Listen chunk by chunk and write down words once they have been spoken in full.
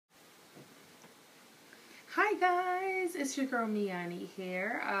Hi guys, it's your girl Miani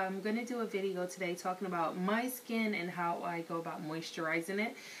here. I'm going to do a video today talking about my skin and how I go about moisturizing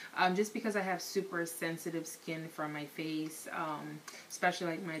it. Just because I have super sensitive skin from my face, especially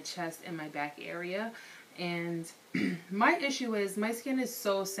like my chest and my back area. And my issue is my skin is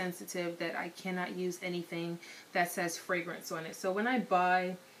so sensitive that I cannot use anything that says fragrance on it. So when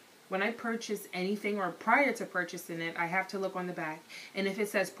I purchase anything or prior to purchasing it, I have to look on the back. And if it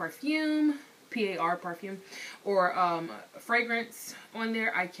says perfume, PAR perfume, or fragrance on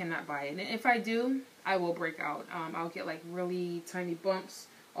there, I cannot buy it. And if I do, I will break out. I'll get like really tiny bumps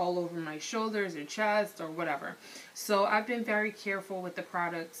all over my shoulders or chest or whatever. So I've been very careful with the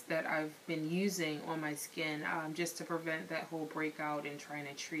products that I've been using on my skin, just to prevent that whole breakout and trying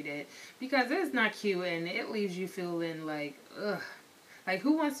to treat it, because it's not cute and it leaves you feeling like, ugh. Like,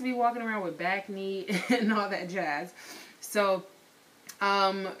 who wants to be walking around with back, knee, and all that jazz? So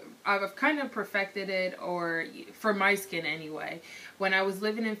I've kind of perfected it, or for my skin anyway. When I was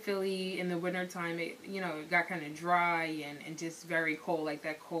living in Philly in the wintertime, it got kind of dry and just very cold. Like,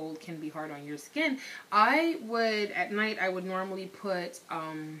 that cold can be hard on your skin. At night, I would normally put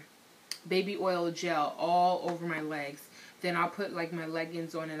baby oil gel all over my legs. Then I'll put like my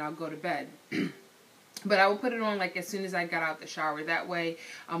leggings on and I'll go to bed. But I will put it on like as soon as I got out the shower. That way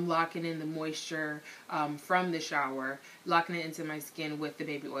I'm locking in the moisture from the shower, locking it into my skin with the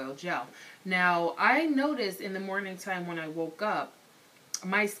baby oil gel. Now, I noticed in the morning time when I woke up,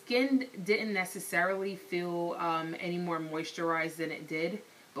 my skin didn't necessarily feel any more moisturized than it did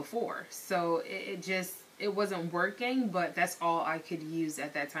before. So it wasn't working, but that's all I could use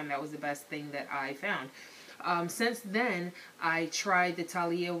at that time. That was the best thing that I found. Since then, I tried the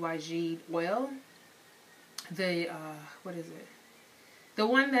Talia Wajid oil. What is it? The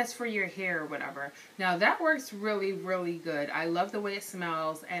one that's for your hair or whatever. Now, that works really, really good. I love the way it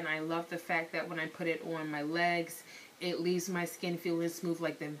smells, and I love the fact that when I put it on my legs, it leaves my skin feeling smooth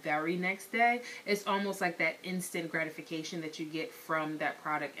like the very next day. It's almost like that instant gratification that you get from that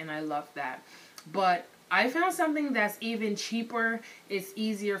product, and I love that. But I found something that's even cheaper. It's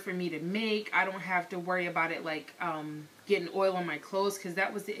easier for me to make. I don't have to worry about it like getting oil on my clothes, because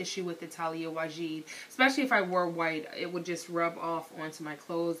that was the issue with the Talia Wajid. Especially if I wore white, it would just rub off onto my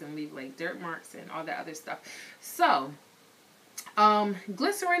clothes and leave like dirt marks and all that other stuff. So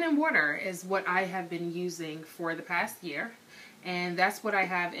glycerin and water is what I have been using for the past year, and that's what I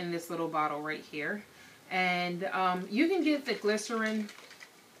have in this little bottle right here. And you can get the glycerin.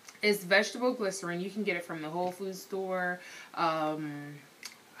 It's vegetable glycerin. You can get it from the Whole Foods store.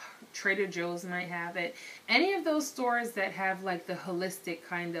 Trader Joe's might have it. Any of those stores that have like the holistic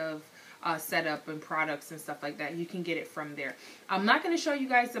kind of setup and products and stuff like that, you can get it from there. I'm not going to show you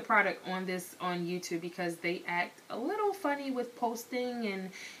guys the product on YouTube because they act a little funny with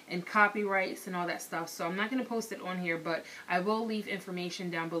posting and copyrights and all that stuff. So I'm not going to post it on here, but I will leave information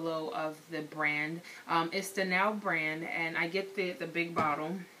down below of the brand. It's the Now brand, and I get the big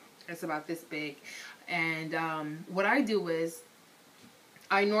bottle. It's about this big. And what I do is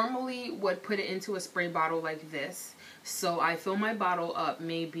I normally would put it into a spray bottle like this. So I fill my bottle up.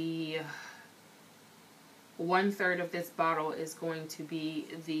 Maybe 1/3 of this bottle is going to be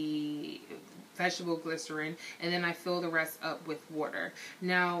the vegetable glycerin, and then I fill the rest up with water.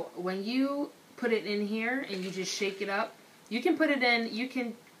 Now, when you put it in here and you just shake it up, you can put it in,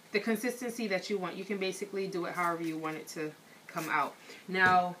 the consistency that you want. You can basically do it however you want it to come out.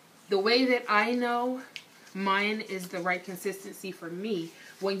 Now, the way that I know mine is the right consistency for me,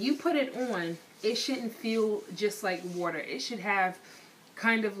 when you put it on, it shouldn't feel just like water. It should have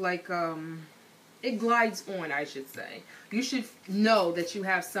kind of like, it glides on, I should say. You should know that you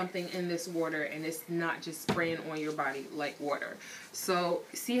have something in this water and it's not just spraying on your body like water. So,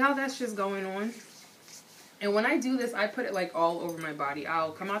 see how that's just going on? And when I do this, I put it like all over my body.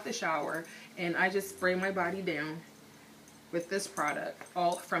 I'll come out the shower and I just spray my body down with this product,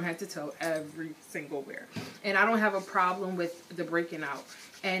 all from head to toe, every single wear. And I don't have a problem with the breaking out.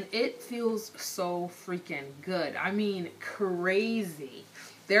 And it feels so freaking good. I mean, crazy.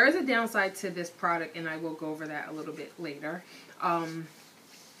 There is a downside to this product, and I will go over that a little bit later.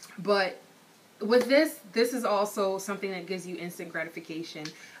 But with this is also something that gives you instant gratification.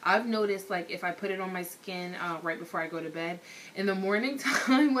 I've noticed, like, if I put it on my skin right before I go to bed, in the morning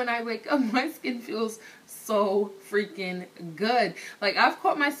time when I wake up, my skin feels so freaking good. Like, I've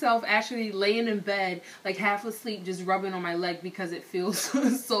caught myself actually laying in bed, like half asleep, just rubbing on my leg because it feels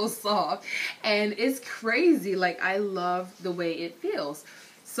so soft. And it's crazy. Like, I love the way it feels.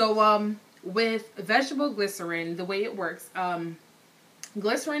 So, with vegetable glycerin, the way it works,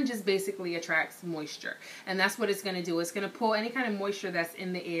 Glycerin just basically attracts moisture, and that's what it's going to do. It's going to pull any kind of moisture that's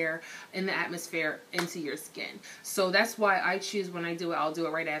in the air, in the atmosphere, into your skin. So that's why I choose, when I do it, I'll do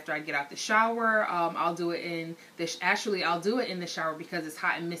it right after I get out the shower. I'll do it in the, actually I'll do it in the shower because it's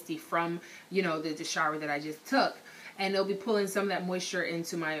hot and misty from, you know, the shower that I just took. And it'll be pulling some of that moisture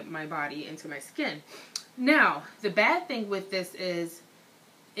into my body, into my skin. Now, the bad thing with this is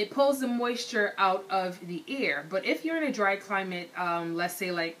it pulls the moisture out of the air. But if you're in a dry climate, let's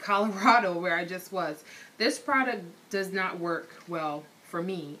say like Colorado, where I just was, this product does not work well for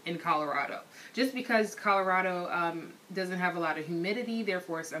me in Colorado. Just because Colorado doesn't have a lot of humidity,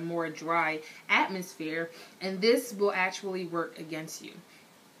 therefore it's a more dry atmosphere, and this will actually work against you.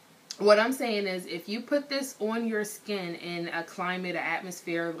 What I'm saying is, if you put this on your skin in a climate, an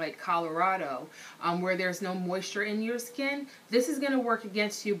atmosphere like Colorado, where there's no moisture in your skin, this is going to work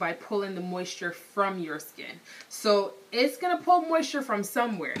against you by pulling the moisture from your skin. So it's going to pull moisture from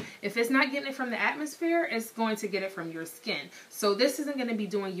somewhere. If it's not getting it from the atmosphere, it's going to get it from your skin. So this isn't going to be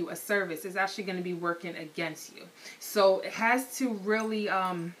doing you a service. It's actually going to be working against you. So it has to really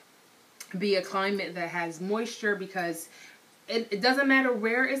be a climate that has moisture, because it doesn't matter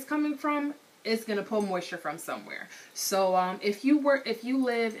where it's coming from, it's going to pull moisture from somewhere. So if you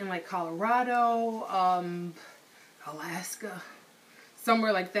live in like Colorado, Alaska,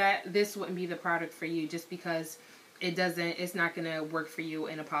 somewhere like that, this wouldn't be the product for you, just because it's not going to work for you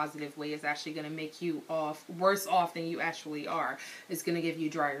in a positive way. It's actually going to make you worse off than you actually are. It's going to give you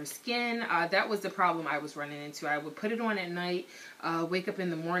drier skin. That was the problem I was running into. I would put it on at night, wake up in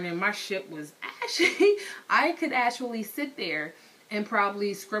the morning. My shit was actually, I could actually sit there and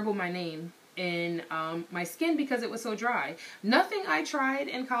probably scribble my name in my skin because it was so dry. Nothing I tried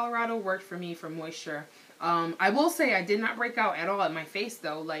in Colorado worked for me for moisture. I will say I did not break out at all at my face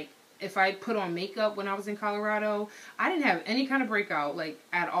though. Like, if I put on makeup when I was in Colorado, I didn't have any kind of breakout, like,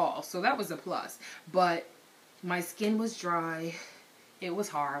 at all. So that was a plus. But my skin was dry. It was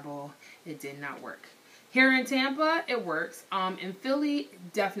horrible. It did not work. Here in Tampa, it works. In Philly,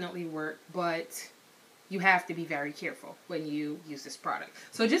 definitely worked. But you have to be very careful when you use this product.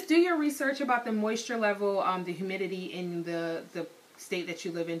 So just do your research about the moisture level, the humidity in the state that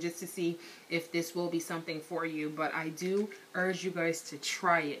you live in, just to see if this will be something for you. But I do urge you guys to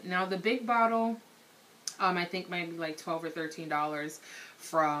try it. Now the big bottle, I think might be like $12 or $13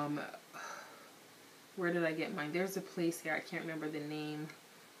 from, where did I get mine? There's a place here, I can't remember the name,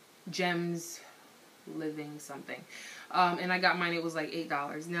 Gems Living something, and I got mine, it was like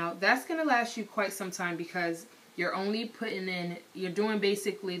 $8. Now that's gonna last you quite some time, because you're only putting in, you're doing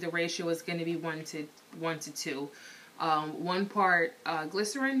basically, the ratio is going to be 1 to 2. 1 part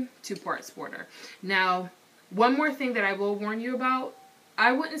glycerin, 2 parts water. Now, one more thing that I will warn you about,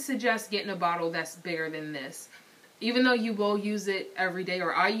 I wouldn't suggest getting a bottle that's bigger than this. Even though you will use it every day,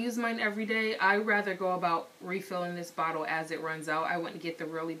 or I use mine every day, I'd rather go about refilling this bottle as it runs out. I wouldn't get the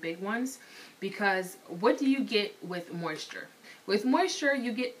really big ones, because what do you get with moisture? With moisture,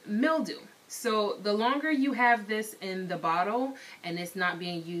 you get mildew. So the longer you have this in the bottle and it's not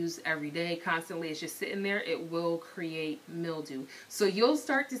being used every day, constantly, it's just sitting there, it will create mildew. So you'll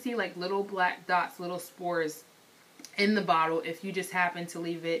start to see like little black dots, little spores in the bottle if you just happen to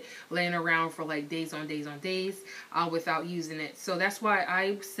leave it laying around for like days on days on days without using it. So that's why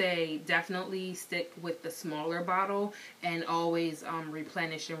I say definitely stick with the smaller bottle and always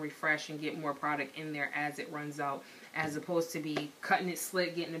replenish and refresh and get more product in there as it runs out, as opposed to be cutting it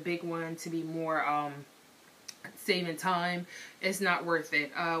slick, getting a big one to be more saving time. It's not worth it.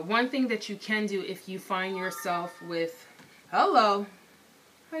 One thing that you can do if you find yourself with, hello,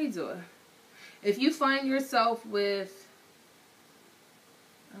 how you doing? If you find yourself with,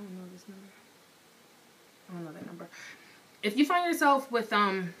 I don't know this number. I don't know that number. If you find yourself with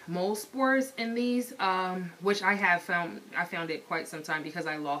mold spores in these, which I have found, I found it quite some time because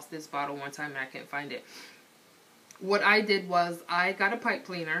I lost this bottle one time and I couldn't find it. What I did was I got a pipe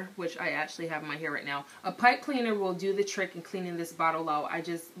cleaner, which I actually have in my hair right now. A pipe cleaner will do the trick in cleaning this bottle out. I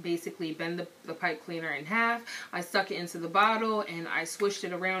just basically bend the pipe cleaner in half. I stuck it into the bottle and I swished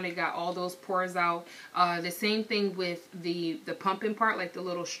it around. It got all those pores out. The same thing with the pumping part, like the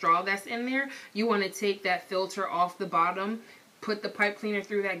little straw that's in there. You want to take that filter off the bottom, put the pipe cleaner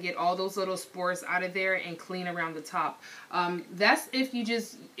through that, get all those little spores out of there, and clean around the top. That's if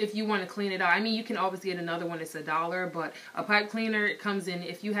you want to clean it out. I mean, you can always get another one. It's $1, but a pipe cleaner, it comes in,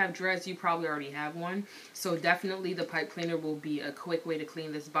 if you have dreads, you probably already have one. So definitely the pipe cleaner will be a quick way to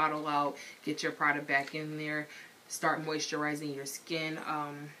clean this bottle out, get your product back in there, start moisturizing your skin.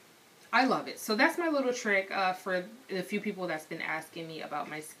 I love it. So that's my little trick for the few people that's been asking me about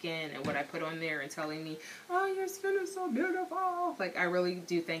my skin and what I put on there and telling me, oh, your skin is so beautiful. Like, I really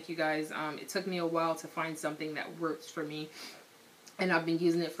do thank you guys. It took me a while to find something that works for me. And I've been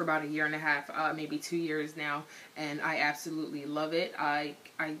using it for about 1.5 years, maybe 2 years now. And I absolutely love it. I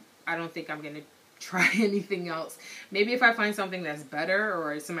don't think I'm going to try anything else. Maybe if I find something that's better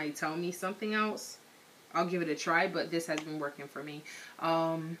or somebody tell me something else, I'll give it a try. But this has been working for me.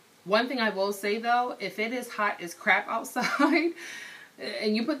 One thing I will say though, if it is hot as crap outside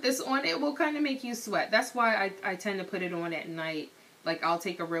and you put this on, it will kind of make you sweat. That's why I tend to put it on at night. Like, I'll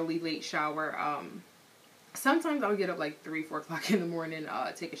take a really late shower. Sometimes I'll get up like 3, 4 o'clock in the morning,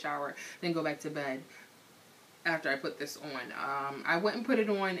 take a shower, then go back to bed after I put this on. I wouldn't put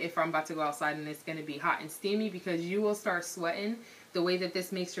it on if I'm about to go outside and it's going to be hot and steamy, because you will start sweating. The way that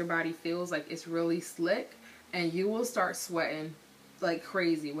this makes your body feels like it's really slick, and you will start sweating like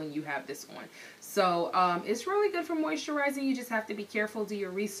crazy when you have this on. So it's really good for moisturizing. You just have to be careful, do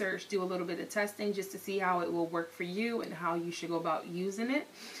your research, do a little bit of testing just to see how it will work for you and how you should go about using it.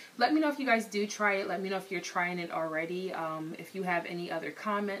 Let me know if you guys do try it. Let me know if you're trying it already. If you have any other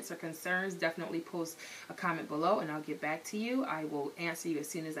comments or concerns, definitely post a comment below and I'll get back to you. I will answer you as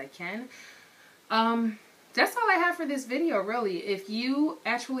soon as I can. That's all I have for this video, really. If you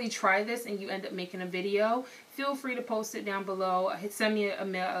actually try this and you end up making a video, feel free to post it down below. Send me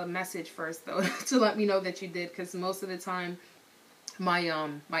a message first, though, to let me know that you did, because most of the time my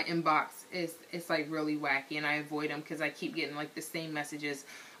inbox is like really wacky, and I avoid them because I keep getting like the same messages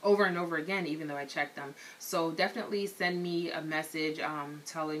over and over again, even though I checked them. So definitely send me a message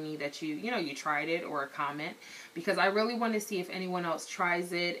telling me that you tried it, or a comment, because I really want to see if anyone else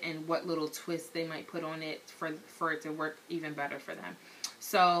tries it and what little twist they might put on it for it to work even better for them.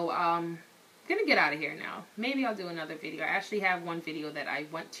 So I'm gonna get out of here now. Maybe I'll do another video. I actually have one video that I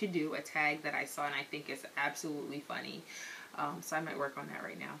want to do, a tag that I saw and I think is absolutely funny. So I might work on that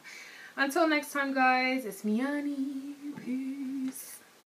right now. Until next time, guys, it's Miani. Peace.